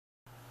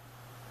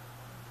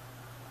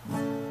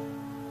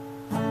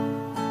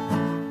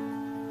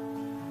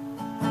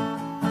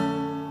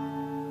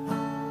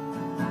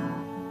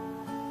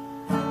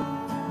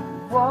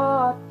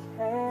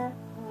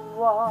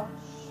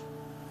wash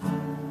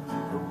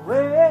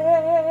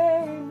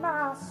away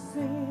my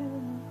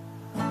sin.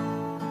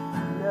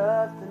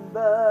 Nothing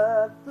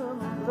but the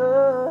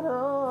blood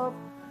of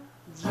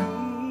Jesus.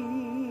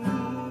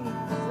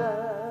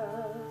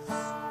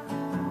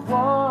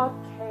 What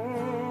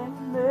can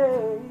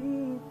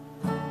make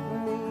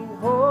me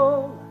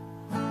whole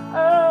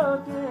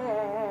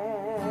again?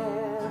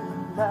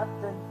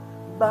 Nothing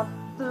but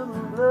the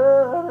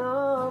blood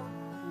of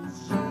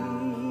Jesus.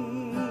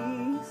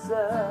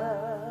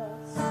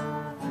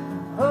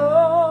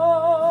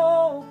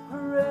 Oh,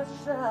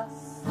 precious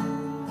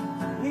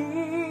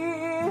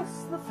is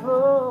the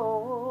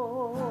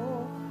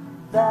flow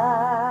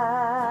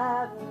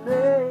that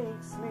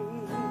makes me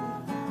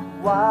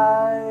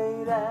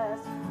white as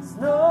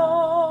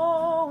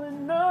snow, and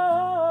no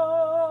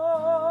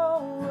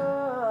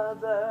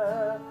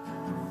other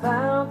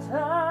fount I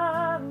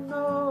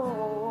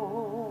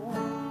know.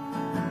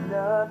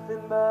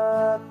 Nothing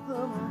but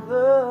the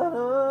blood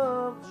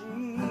of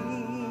Jesus.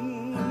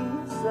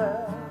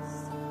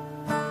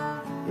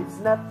 It's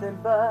nothing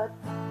but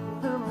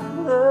the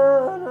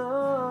blood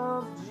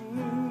of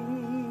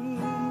Jesus.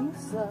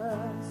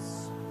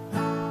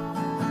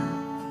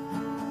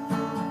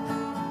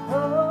 Oh,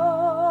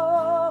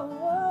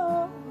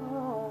 oh,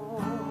 oh,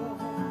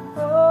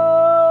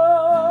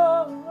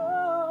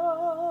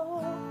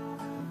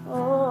 oh,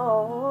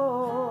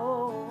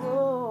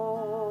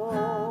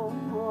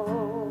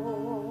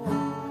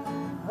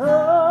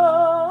 oh,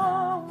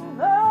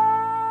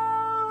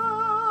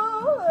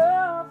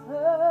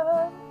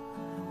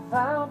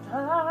 fount I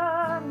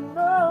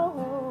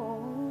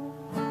know.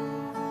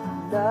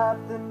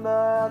 Nothing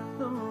but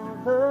the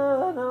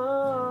blood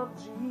of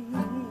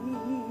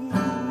Jesus.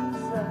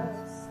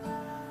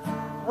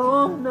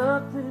 Oh,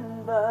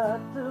 nothing but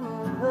the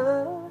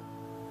blood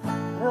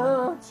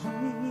of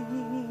Jesus.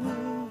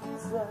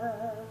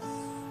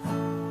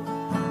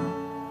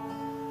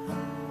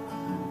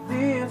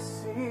 This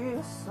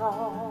is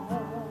all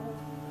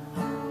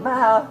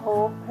my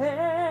hope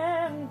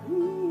and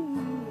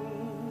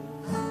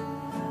peace.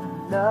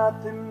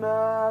 Nothing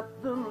but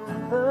the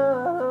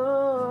blood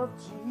of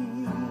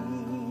Jesus.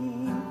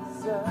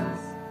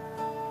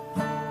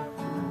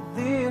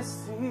 This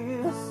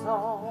is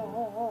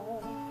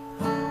all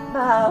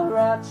my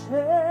righteousness.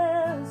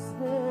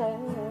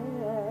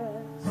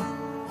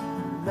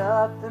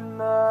 Nothing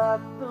but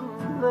the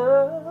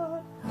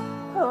blood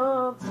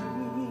of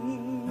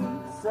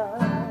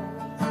Jesus.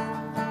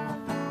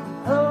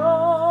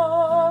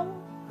 Oh,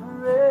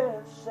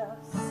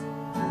 precious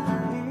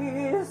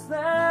is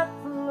that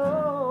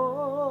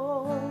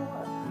flow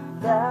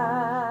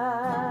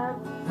that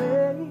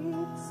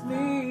makes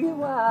me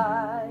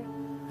white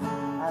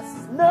as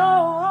snow.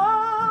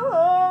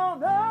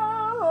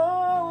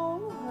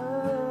 No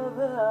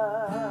other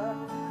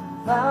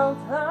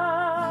fount I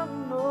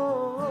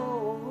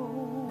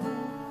know.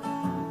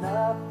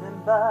 Nothing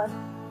but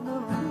the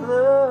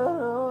blood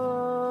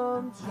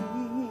of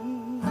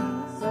Jesus.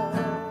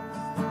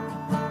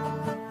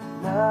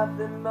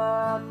 Nothing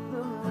but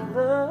the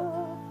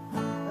blood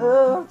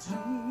of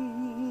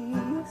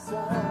Jesus.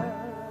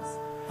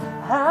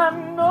 I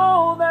know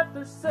that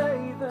there's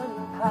saving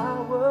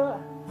power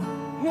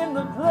in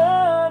the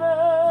blood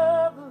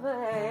of the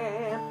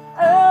Lamb. I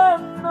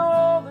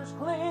know there's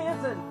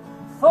cleansing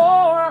for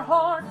our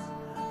hearts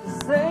to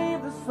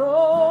save the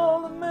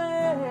soul of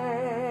man.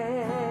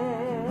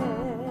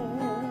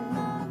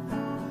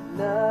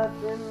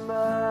 Nothing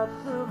but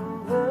the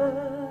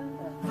blood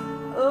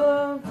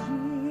of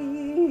Jesus.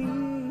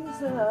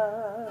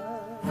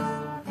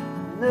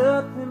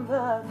 Nothing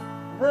but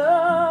the